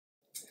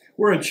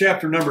We're in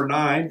chapter number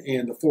 9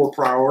 in the 4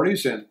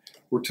 priorities, and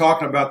we're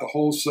talking about the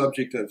whole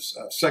subject of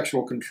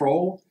sexual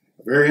control.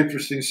 A very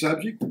interesting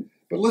subject.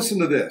 But listen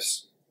to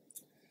this.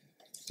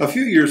 A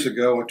few years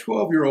ago, a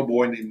 12-year-old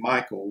boy named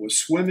Michael was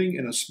swimming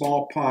in a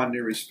small pond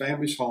near his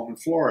family's home in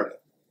Florida.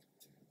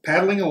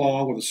 Paddling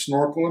along with a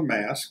snorkel and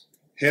mask,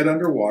 head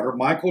underwater,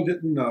 Michael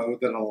didn't know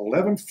that an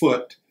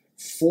 11-foot,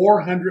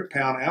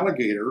 400-pound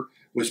alligator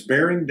was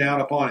bearing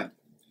down upon him.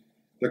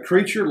 The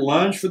creature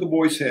lunged for the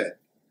boy's head.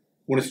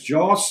 When its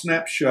jaws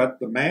snapped shut,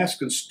 the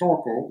mask and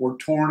snorkel were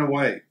torn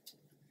away.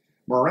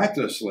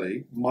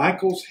 Miraculously,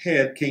 Michael's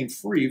head came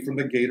free from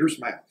the gator's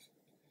mouth.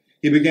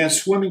 He began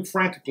swimming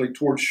frantically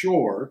toward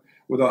shore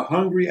with a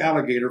hungry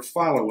alligator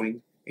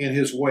following in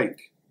his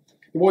wake.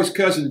 The boy's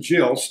cousin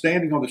Jill,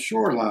 standing on the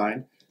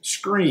shoreline,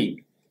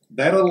 screamed.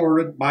 That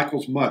alerted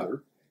Michael's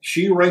mother.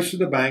 She raced to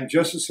the bank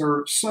just as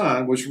her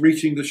son was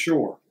reaching the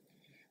shore.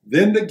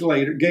 Then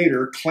the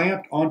gator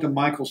clamped onto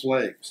Michael's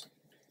legs.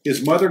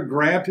 His mother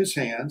grabbed his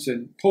hands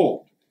and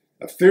pulled.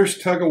 A fierce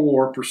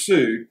tug-of-war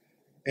pursued,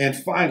 and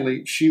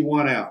finally she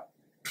won out.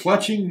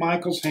 Clutching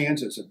Michael's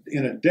hands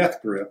in a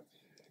death grip,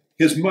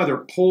 his mother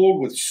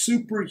pulled with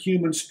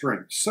superhuman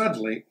strength.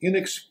 Suddenly,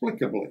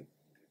 inexplicably,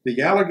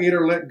 the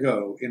alligator let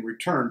go and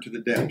returned to the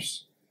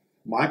depths.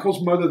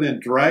 Michael's mother then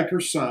dragged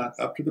her son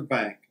up to the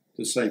bank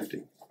to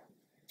safety.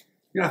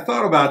 I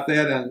thought about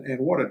that, and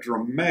what a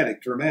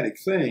dramatic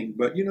thing.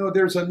 But,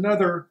 there's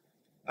another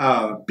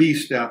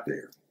beast out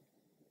there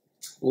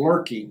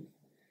lurking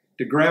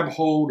to grab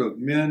hold of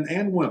men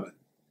and women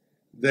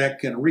that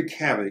can wreak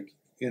havoc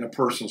in a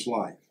person's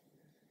life.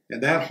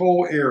 And that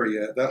whole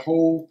area, that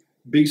whole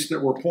beast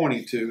that we're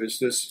pointing to is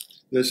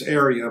this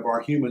area of our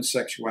human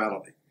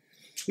sexuality.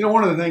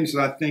 One of the things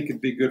that I think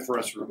would be good for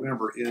us to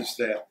remember is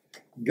that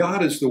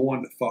God is the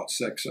one that thought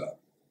sex up.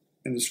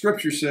 And the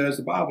scripture says,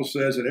 the Bible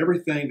says that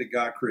everything that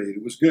God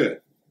created was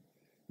good.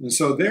 And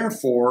so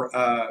therefore,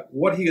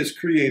 what he has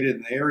created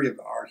in the area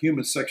of our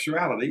human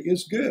sexuality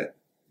is good.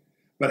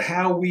 But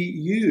how we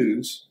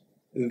use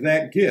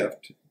that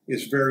gift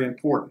is very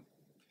important.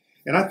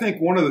 And I think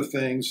one of the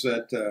things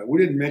that we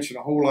didn't mention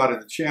a whole lot in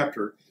the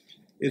chapter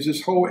is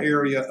this whole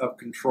area of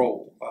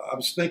control. I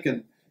was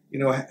thinking,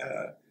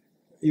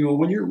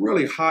 when you're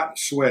really hot and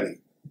sweaty,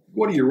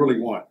 what do you really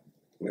want?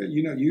 Well,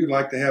 you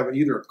like to have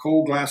either a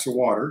cold glass of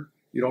water.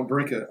 You don't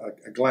drink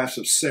a glass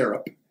of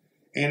syrup.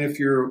 And if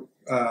you're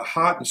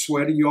hot and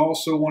sweaty, you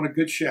also want a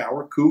good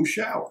shower, cool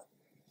shower.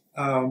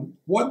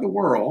 What in the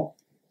world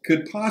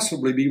could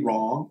possibly be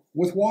wrong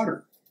with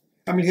water?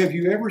 I mean, have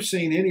you ever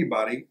seen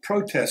anybody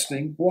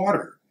protesting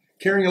water,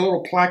 carrying a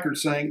little placard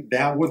saying,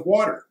 "Down with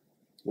water"?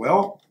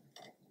 Well,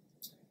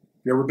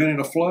 you ever been in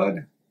a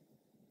flood?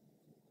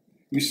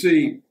 You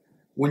see,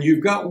 when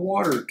you've got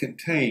water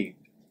contained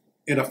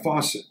in a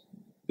faucet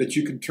that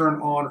you can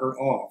turn on or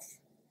off,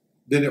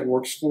 then it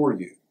works for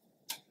you.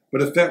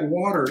 But if that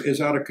water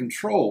is out of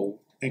control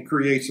and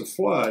creates a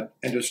flood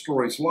and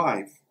destroys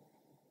life,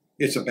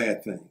 it's a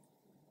bad thing.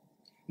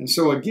 And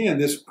so again,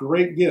 this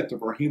great gift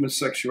of our human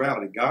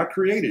sexuality, God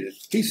created it.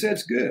 He said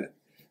it's good.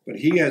 But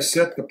he has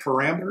set the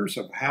parameters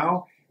of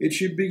how it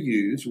should be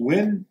used,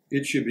 when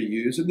it should be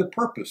used, and the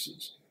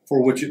purposes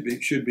for which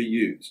it should be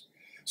used.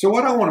 So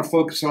what I want to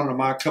focus on in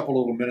my couple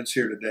little minutes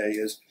here today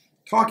is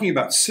talking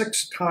about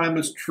 6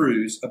 timeless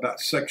truths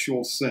about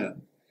sexual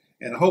sin.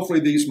 And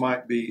hopefully these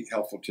might be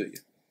helpful to you.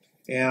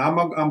 And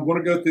I'm going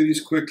to go through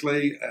these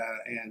quickly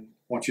and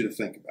want you to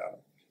think about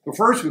it. The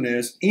first one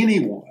is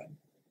anyone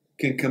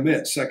can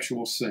commit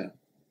sexual sin.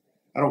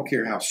 I don't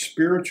care how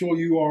spiritual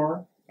you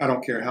are. I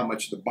don't care how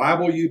much of the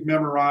Bible you've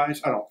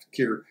memorized. I don't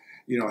care,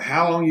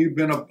 how long you've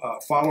been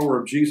a follower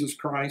of Jesus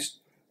Christ.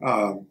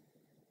 I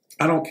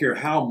don't care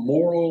how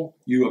moral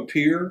you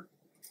appear.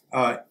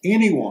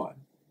 Anyone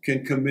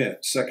can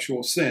commit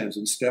sexual sins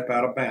and step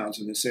out of bounds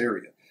in this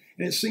area.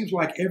 And it seems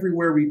like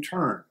everywhere we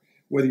turn,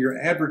 whether you're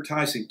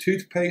advertising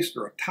toothpaste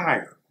or a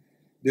tire,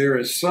 there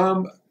is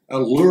some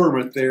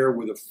allurement there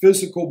with a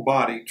physical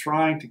body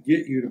trying to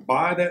get you to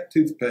buy that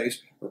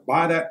toothpaste or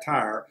buy that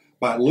tire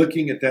by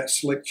looking at that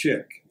slick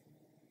chick.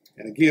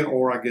 And again,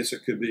 or I guess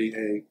it could be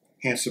a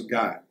handsome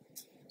guy.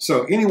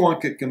 So anyone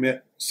could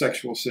commit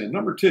sexual sin.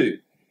 Number 2,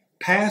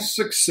 past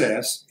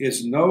success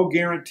is no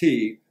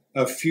guarantee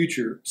of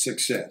future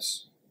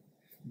success.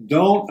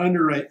 Don't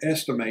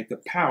underestimate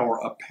the power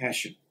of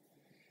passion.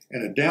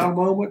 At a down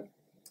moment,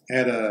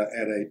 at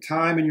a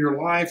time in your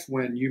life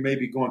when you may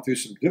be going through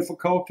some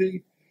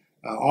difficulty,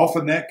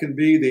 often that can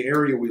be the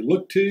area we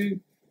look to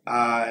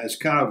as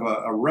kind of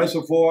a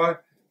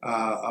reservoir,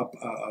 a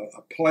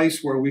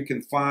place where we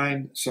can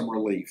find some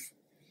relief.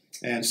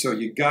 And so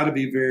you've got to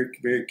be very,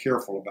 very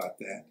careful about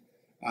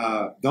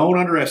that. Don't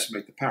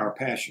underestimate the power of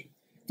passion.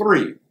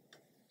 3,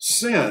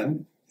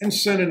 sin, and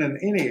sinning in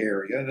any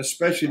area, and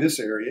especially this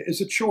area, is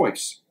a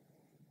choice.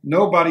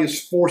 Nobody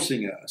is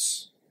forcing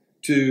us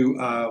to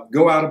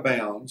go out of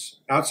bounds,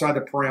 outside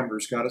the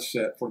parameters God has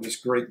set for this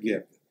great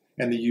gift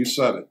and the use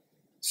of it.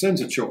 Sin's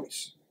a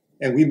choice,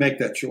 and we make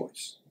that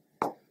choice.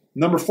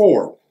 Number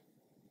 4,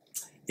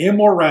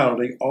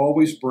 immorality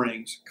always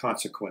brings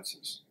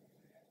consequences.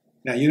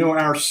 Now, you know,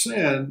 our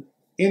sin,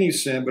 any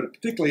sin, but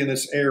particularly in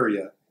this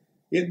area,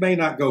 it may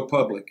not go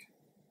public,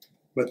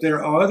 but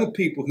there are other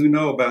people who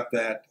know about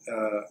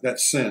that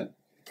sin.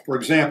 For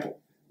example,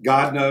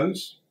 God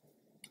knows,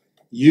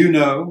 you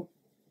know,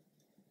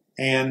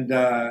 and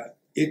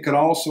it could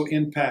also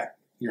impact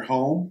your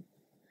home.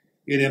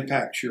 It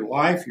impacts your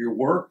life, your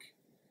work,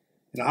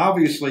 and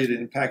obviously it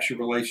impacts your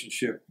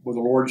relationship with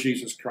the Lord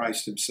Jesus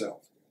Christ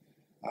himself.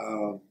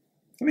 Let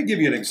me give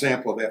you an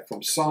example of that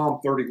from Psalm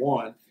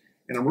 31.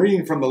 And I'm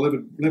reading from the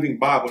Living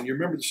Bible. And you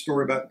remember the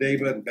story about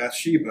David and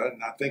Bathsheba,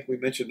 and I think we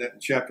mentioned that in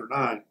chapter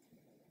 9.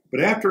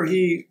 But after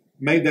he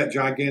made that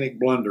gigantic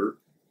blunder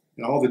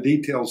and all the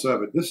details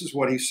of it, this is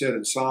what he said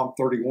in Psalm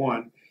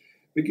 31,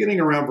 beginning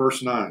around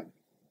verse 9.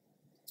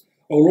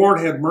 O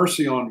Lord, have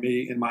mercy on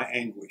me in my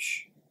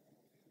anguish.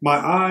 My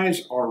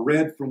eyes are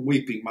red from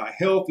weeping. My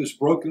health is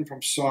broken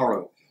from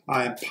sorrow.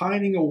 I am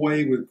pining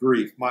away with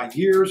grief. My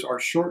years are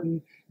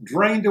shortened,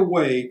 drained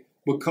away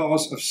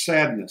because of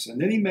sadness. And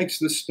then he makes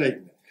this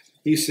statement.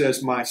 He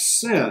says, my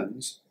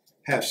sins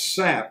have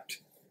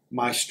sapped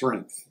my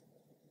strength.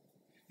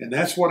 And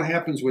that's what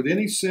happens with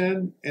any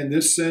sin, and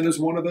this sin is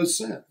one of those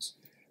sins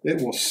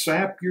that will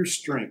sap your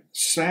strength,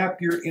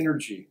 sap your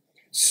energy,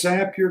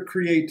 sap your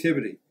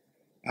creativity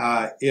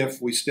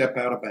if we step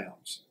out of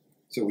bounds.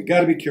 So we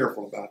got to be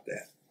careful about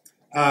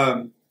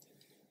that.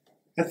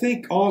 I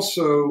think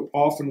also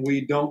often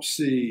we don't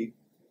see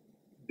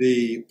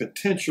the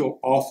potential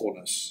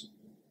awfulness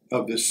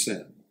of this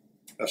sin,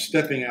 of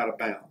stepping out of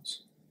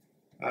bounds.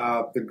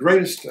 The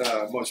greatest,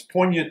 most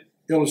poignant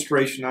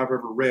illustration I've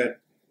ever read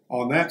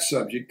on that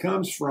subject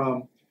comes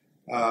from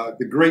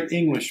the great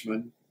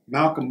Englishman,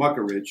 Malcolm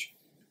Muggeridge,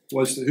 who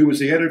was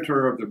the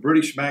editor of the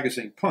British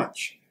magazine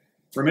Punch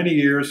for many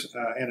years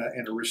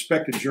and a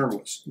respected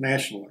journalist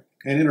nationally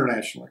and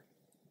internationally.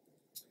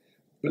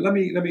 But let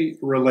me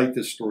relate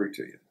this story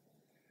to you.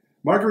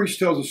 Muggeridge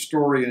tells a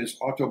story in his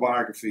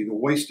autobiography, The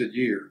Wasted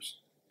Years,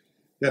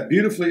 that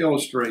beautifully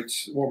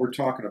illustrates what we're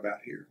talking about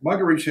here.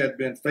 Muggeridge had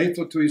been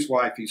faithful to his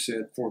wife, he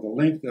said, for the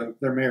length of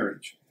their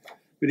marriage.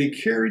 But he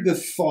carried the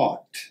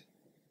thought,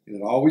 and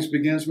it always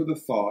begins with a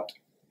thought,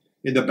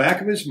 in the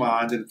back of his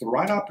mind that if the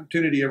right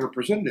opportunity ever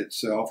presented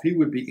itself, he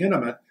would be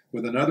intimate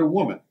with another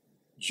woman,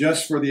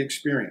 just for the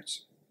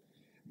experience.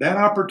 That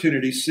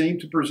opportunity seemed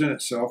to present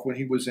itself when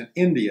he was in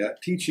India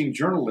teaching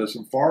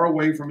journalism far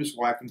away from his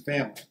wife and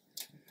family.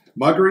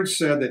 Muggeridge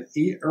said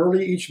that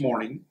early each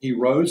morning he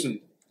rose and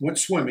went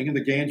swimming in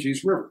the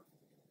Ganges River.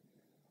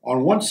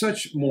 On one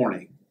such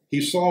morning,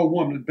 he saw a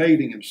woman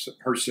bathing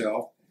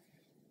herself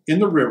in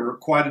the river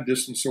quite a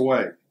distance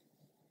away.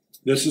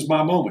 This is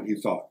my moment, he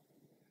thought.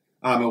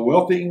 I'm a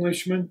wealthy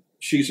Englishman.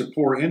 She's a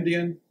poor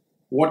Indian.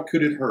 What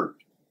could it hurt?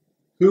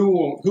 Who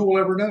will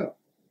ever know?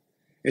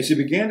 As he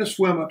began to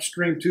swim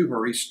upstream to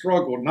her, he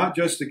struggled not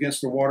just against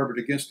the water, but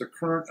against the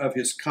current of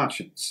his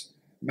conscience.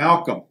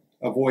 Malcolm,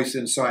 a voice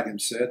inside him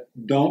said,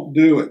 don't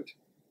do it.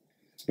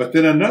 But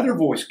then another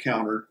voice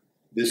countered,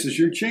 this is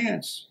your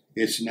chance.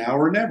 It's now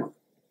or never.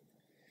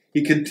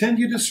 He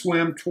continued to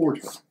swim toward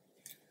her,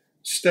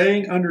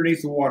 staying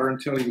underneath the water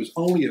until he was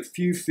only a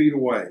few feet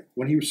away.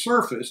 When he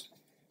surfaced,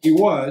 he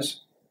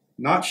was,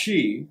 not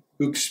she,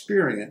 who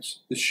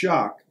experienced the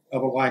shock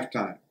of a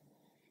lifetime.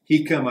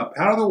 He came up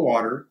out of the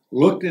water,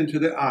 looked into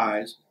the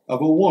eyes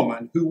of a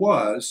woman who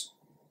was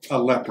a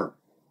leper.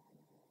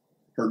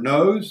 Her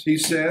nose, he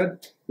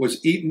said,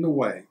 was eaten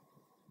away.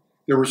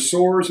 There were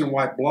sores and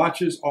white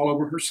blotches all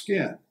over her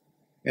skin,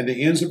 and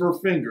the ends of her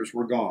fingers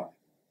were gone.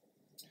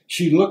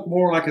 She looked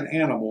more like an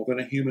animal than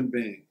a human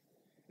being.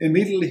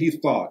 Immediately he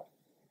thought,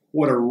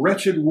 what a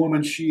wretched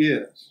woman she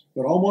is.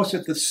 But almost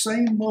at the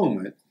same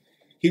moment,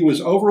 he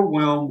was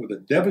overwhelmed with the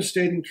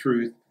devastating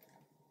truth,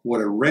 what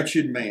a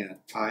wretched man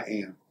I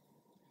am.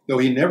 Though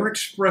he never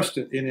expressed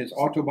it in his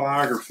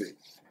autobiography,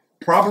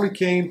 probably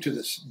came to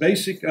this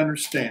basic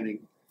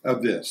understanding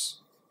of this.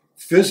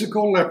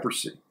 Physical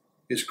leprosy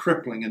is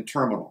crippling and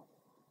terminal,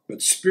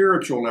 but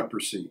spiritual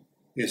leprosy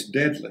is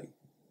deadly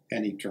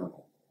and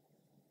eternal.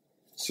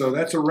 So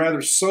that's a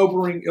rather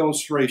sobering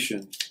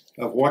illustration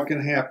of what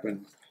can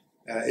happen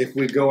if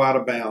we go out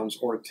of bounds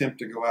or attempt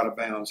to go out of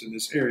bounds in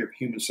this area of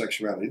human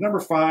sexuality. Number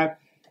 5,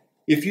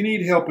 if you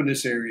need help in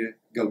this area,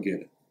 go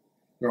get it.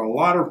 There are a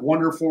lot of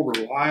wonderful,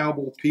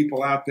 reliable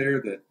people out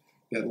there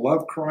that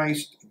love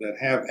Christ, that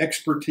have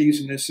expertise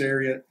in this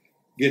area.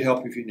 Get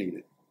help if you need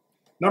it.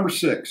 Number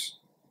 6,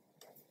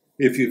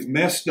 if you've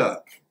messed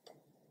up,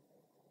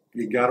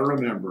 you got to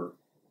remember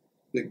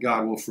that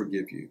God will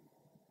forgive you.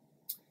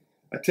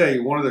 I tell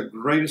you, one of the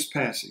greatest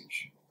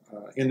passages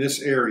in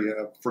this area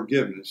of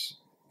forgiveness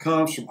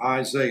comes from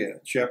Isaiah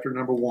chapter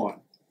number 1,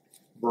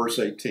 verse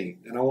 18.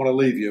 And I want to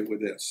leave you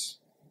with this.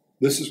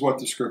 This is what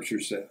the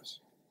scripture says.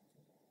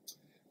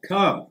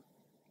 Come,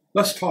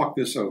 let's talk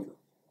this over,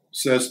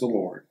 says the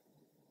Lord.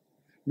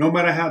 No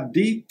matter how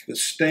deep the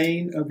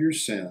stain of your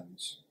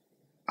sins,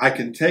 I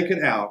can take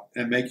it out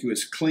and make you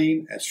as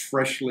clean as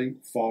freshly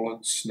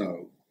fallen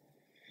snow.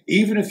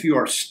 Even if you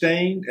are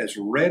stained as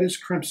red as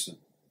crimson,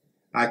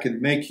 I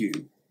can make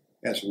you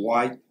as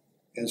white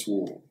as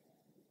wool.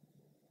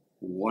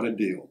 What a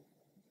deal.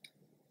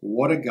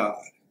 What a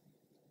God.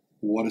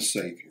 What a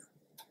Savior.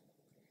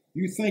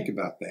 You think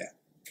about that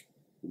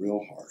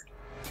real hard.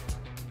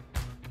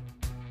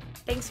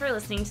 Thanks for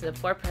listening to the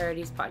 4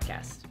 Priorities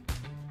podcast.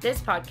 This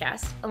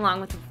podcast,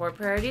 along with the 4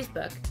 Priorities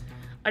book,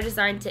 are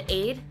designed to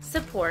aid,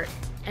 support,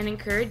 and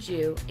encourage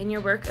you in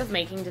your work of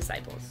making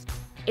disciples.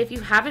 If you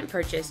haven't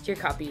purchased your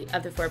copy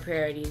of the 4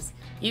 Priorities,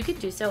 you can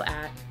do so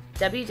at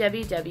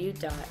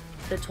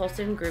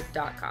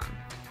www.thetolsongroup.com.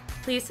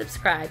 Please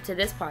subscribe to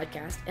this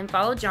podcast and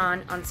follow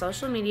John on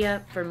social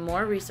media for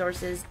more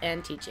resources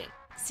and teaching.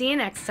 See you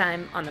next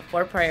time on the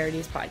 4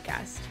 Priorities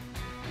podcast.